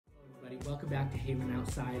welcome back to Haven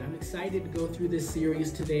Outside. I'm excited to go through this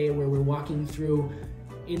series today where we're walking through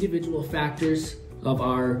individual factors of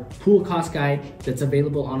our pool cost guide that's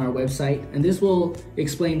available on our website. And this will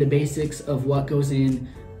explain the basics of what goes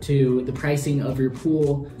into the pricing of your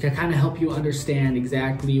pool to kind of help you understand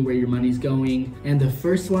exactly where your money's going. And the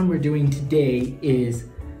first one we're doing today is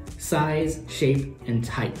size, shape, and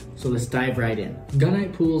type. So let's dive right in.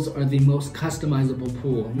 Gunite pools are the most customizable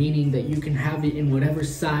pool, meaning that you can have it in whatever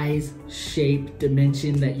size, shape,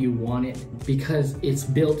 dimension that you want it, because it's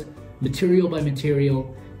built material by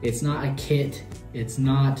material. It's not a kit, it's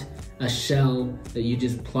not a shell that you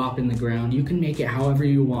just plop in the ground. You can make it however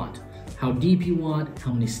you want. How deep you want,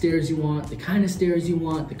 how many stairs you want, the kind of stairs you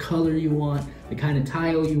want, the color you want, the kind of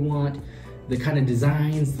tile you want, the kind of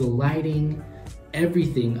designs, the lighting.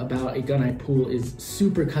 Everything about a gunite pool is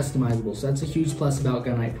super customizable, so that's a huge plus about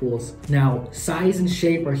gunite pools. Now, size and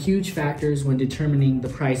shape are huge factors when determining the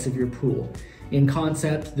price of your pool. In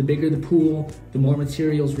concept, the bigger the pool, the more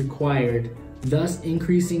materials required, thus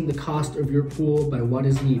increasing the cost of your pool by what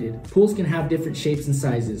is needed. Pools can have different shapes and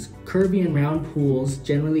sizes. Curvy and round pools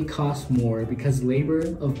generally cost more because labor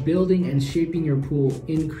of building and shaping your pool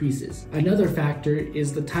increases. Another factor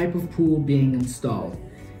is the type of pool being installed.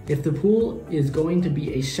 If the pool is going to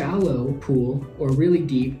be a shallow pool or really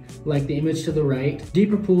deep, like the image to the right,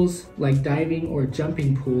 deeper pools like diving or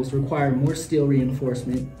jumping pools require more steel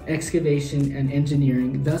reinforcement, excavation, and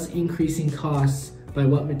engineering, thus increasing costs by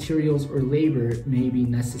what materials or labor may be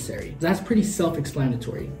necessary. That's pretty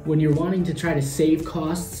self-explanatory. When you're wanting to try to save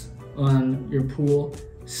costs on your pool,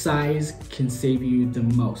 size can save you the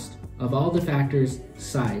most. Of all the factors,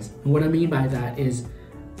 size. And what I mean by that is,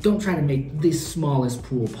 don't try to make the smallest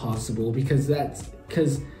pool possible because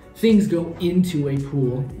things go into a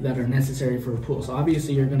pool that are necessary for a pool. So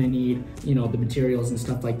obviously you're gonna need, the materials and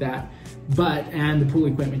stuff like that, and the pool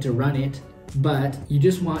equipment to run it, but you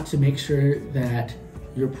just want to make sure that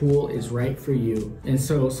your pool is right for you. And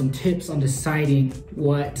so some tips on deciding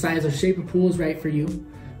what size or shape of pool is right for you.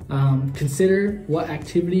 Consider what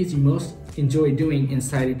activities you most enjoy doing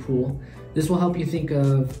inside a pool. This will help you think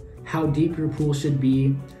of how deep your pool should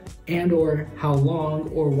be and or how long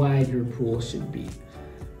or wide your pool should be.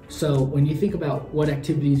 So when you think about what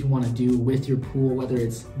activities you want to do with your pool, whether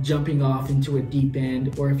it's jumping off into a deep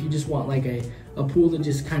end, or if you just want like a pool to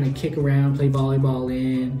just kind of kick around, play volleyball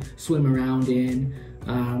in, swim around in,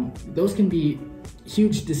 those can be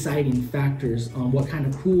huge deciding factors on what kind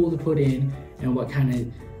of pool to put in and what kind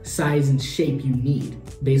of size and shape you need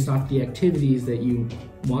based off the activities that you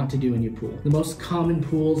want to do in your pool. The most common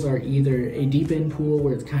pools are either a deep end pool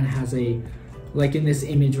where it kind of has like in this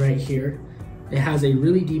image right here, it has a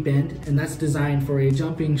really deep end, and that's designed for a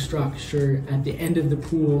jumping structure at the end of the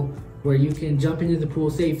pool where you can jump into the pool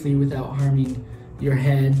safely without harming your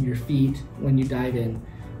head, your feet when you dive in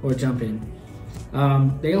or jump in.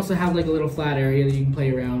 They also have like a little flat area that you can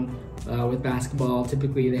play around with basketball.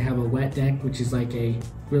 Typically they have a wet deck, which is like a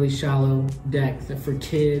really shallow deck for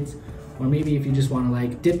kids, or maybe if you just want to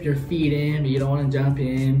like dip your feet in but you don't want to jump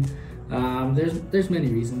in. There's many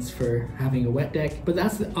reasons for having a wet deck, but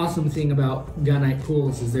that's the awesome thing about gunite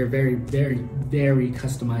pools is they're very, very, very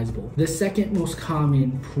customizable. The second most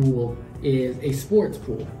common pool is a sports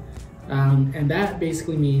pool, and that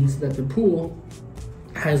basically means that the pool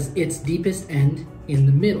has its deepest end in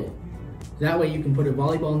the middle. That way you can put a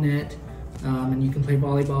volleyball net and you can play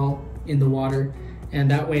volleyball in the water, and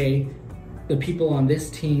that way the people on this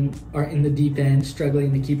team are in the deep end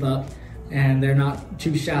struggling to keep up, and they're not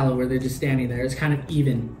too shallow where they're just standing there. It's kind of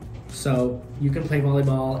even. So you can play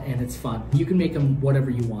volleyball and it's fun. You can make them whatever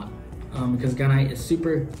you want because gunite is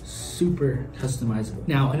super, super customizable.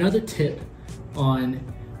 Now, another tip on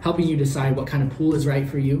helping you decide what kind of pool is right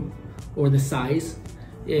for you or the size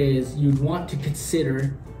is you'd want to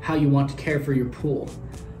consider how you want to care for your pool.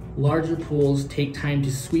 Larger pools take time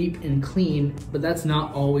to sweep and clean, but that's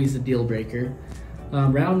not always a deal breaker.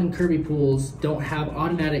 Round and curvy pools don't have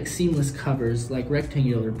automatic seamless covers like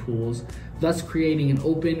rectangular pools, thus creating an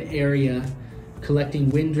open area, collecting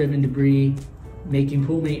wind-driven debris, making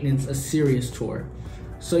pool maintenance a serious chore.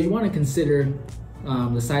 So you want to consider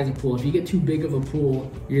the size of pool. If you get too big of a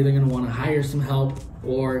pool, you're either going to want to hire some help,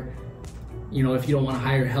 or if you don't want to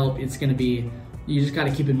hire help, you just got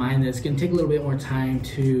to keep in mind that it's going to take a little bit more time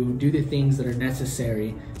to do the things that are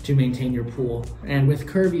necessary to maintain your pool. And with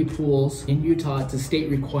curvy pools, in Utah, it's a state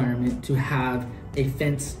requirement to have a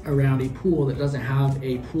fence around a pool that doesn't have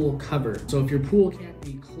a pool cover. So if your pool can't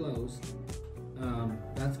be closed,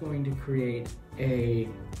 that's going to create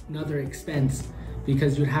another expense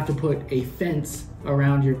because you'd have to put a fence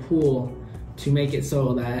around your pool to make it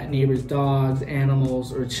so that neighbors' dogs,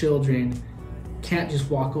 animals, or children can't just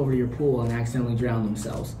walk over your pool and accidentally drown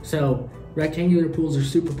themselves. So rectangular pools are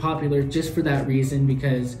super popular just for that reason,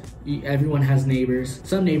 because everyone has neighbors.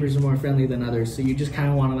 Some neighbors are more friendly than others, so you just kind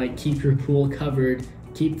of want to like keep your pool covered,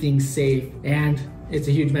 keep things safe, and it's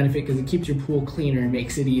a huge benefit because it keeps your pool cleaner and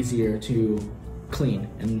makes it easier to clean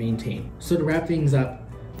and maintain. So to wrap things up,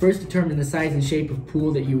 first determine the size and shape of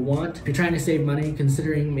pool that you want. If you're trying to save money,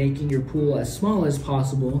 considering making your pool as small as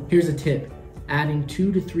possible, here's a tip. Adding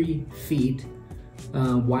 2 to 3 feet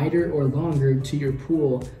wider or longer to your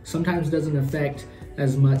pool sometimes doesn't affect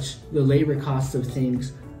as much the labor costs of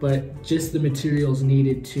things, but just the materials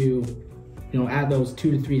needed to add those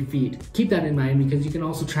 2 to 3 feet. Keep that in mind, because you can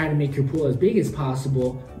also try to make your pool as big as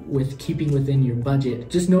possible with keeping within your budget.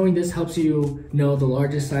 Just knowing this helps you know the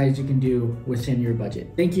largest size you can do within your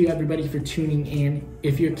budget. Thank you everybody for tuning in.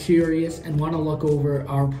 If you're curious and want to look over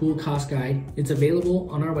our pool cost guide, it's available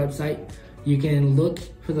on our website. You can look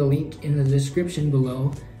for the link in the description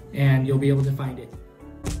below and you'll be able to find it.